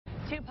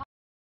Two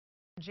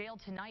in jail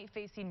tonight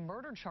facing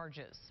murder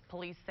charges.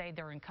 Police say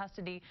they're in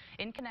custody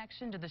in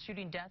connection to the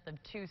shooting death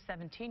of two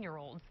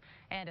 17-year-olds.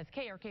 And as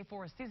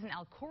KRK4's Susan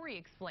Alcori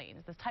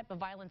explains, this type of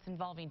violence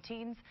involving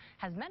teens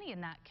has many in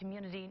that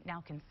community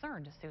now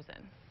concerned. Susan.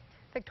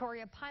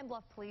 Victoria Pine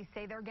Bluff police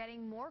say they're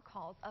getting more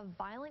calls of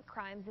violent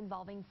crimes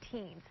involving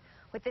teens.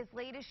 With this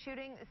latest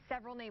shooting,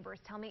 several neighbors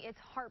tell me it's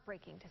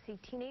heartbreaking to see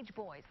teenage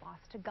boys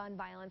lost to gun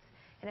violence,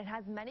 and it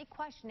has many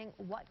questioning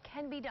what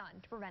can be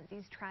done to prevent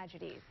these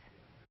tragedies.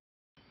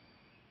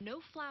 No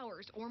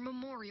flowers or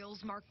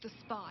memorials mark the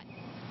spot.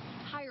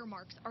 Tire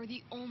marks are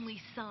the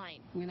only sign.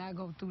 When I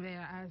go through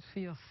there, I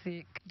feel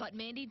sick. But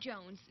Mandy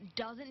Jones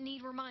doesn't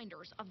need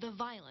reminders of the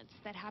violence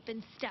that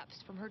happened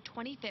steps from her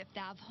 25th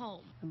Ave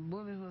home. The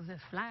bullets was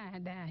just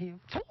flying down here.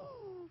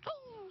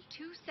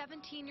 Two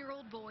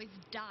 17-year-old boys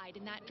died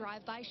in that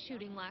drive-by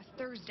shooting last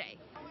Thursday,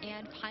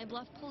 and Pine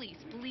Bluff police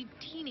believe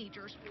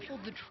teenagers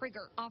pulled the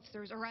trigger.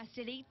 Officers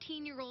arrested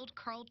 18-year-old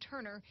Carl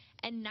Turner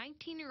and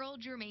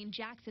 19-year-old Jermaine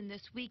Jackson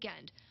this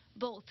weekend.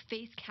 Both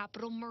face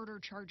capital murder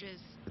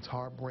charges. It's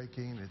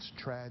heartbreaking, it's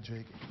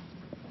tragic.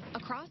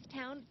 Across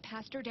town,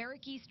 Pastor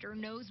Derek Easter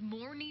knows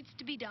more needs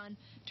to be done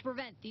to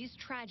prevent these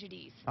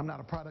tragedies. I'm not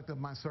a product of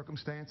my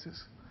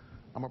circumstances.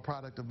 I'm a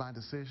product of my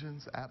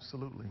decisions,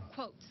 absolutely.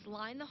 Quotes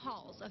line the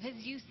halls of his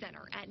youth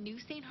center at New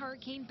St.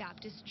 Hurricane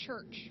Baptist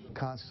Church.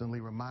 Constantly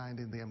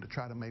reminding them to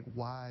try to make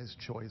wise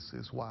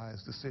choices,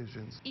 wise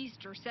decisions.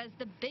 Easter says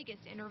the biggest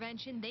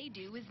intervention they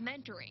do is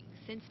mentoring,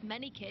 since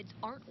many kids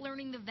aren't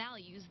learning the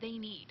values they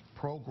need.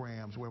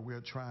 Programs where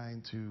we're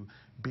trying to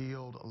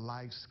build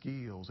life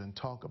skills and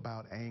talk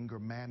about anger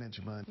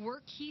management.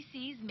 Work he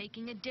sees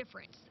making a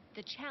difference.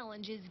 The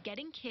challenge is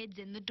getting kids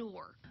in the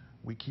door.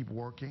 We keep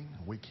working,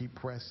 we keep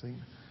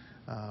pressing,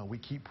 we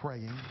keep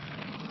praying.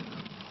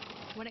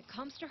 When it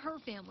comes to her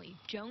family,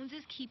 Jones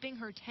is keeping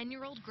her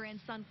 10-year-old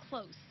grandson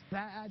close.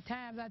 At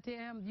times I tell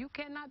him, you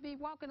cannot be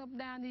walking up and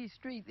down these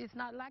streets. It's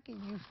not like it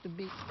used to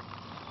be.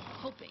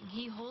 Hoping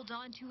he holds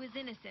on to his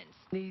innocence.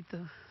 Need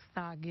to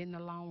start getting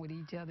along with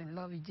each other and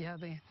love each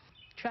other and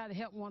try to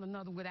help one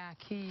another with our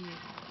kids.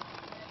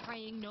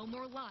 Praying no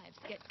more lives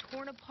get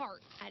torn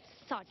apart at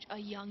such a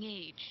young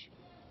age.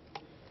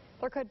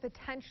 There could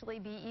potentially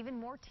be even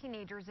more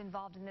teenagers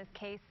involved in this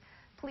case.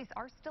 Police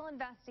are still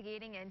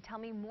investigating and tell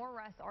me more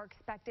arrests are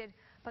expected,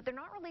 but they're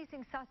not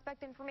releasing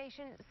suspect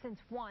information since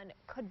one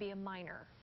could be a minor.